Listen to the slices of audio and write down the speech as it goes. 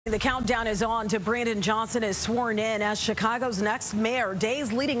The countdown is on to Brandon Johnson is sworn in as Chicago's next mayor.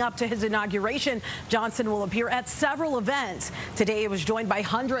 Days leading up to his inauguration, Johnson will appear at several events. Today he was joined by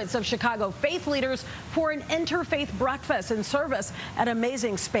hundreds of Chicago faith leaders for an interfaith breakfast and service at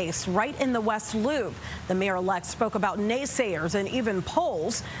Amazing Space right in the West Loop. The mayor-elect spoke about naysayers and even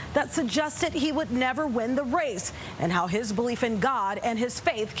polls that suggested he would never win the race and how his belief in God and his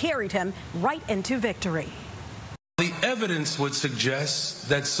faith carried him right into victory. The evidence would suggest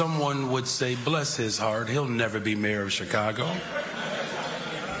that someone would say, bless his heart, he'll never be mayor of Chicago.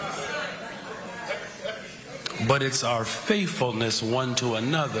 But it's our faithfulness one to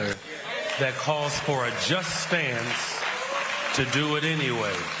another that calls for a just stance to do it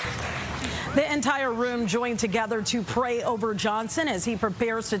anyway. The entire room joined together to pray over Johnson as he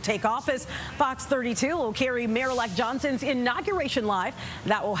prepares to take office. Fox 32 will carry Mayor-elect Johnson's inauguration live.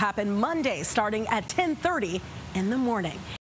 That will happen Monday starting at 10:30 in the morning.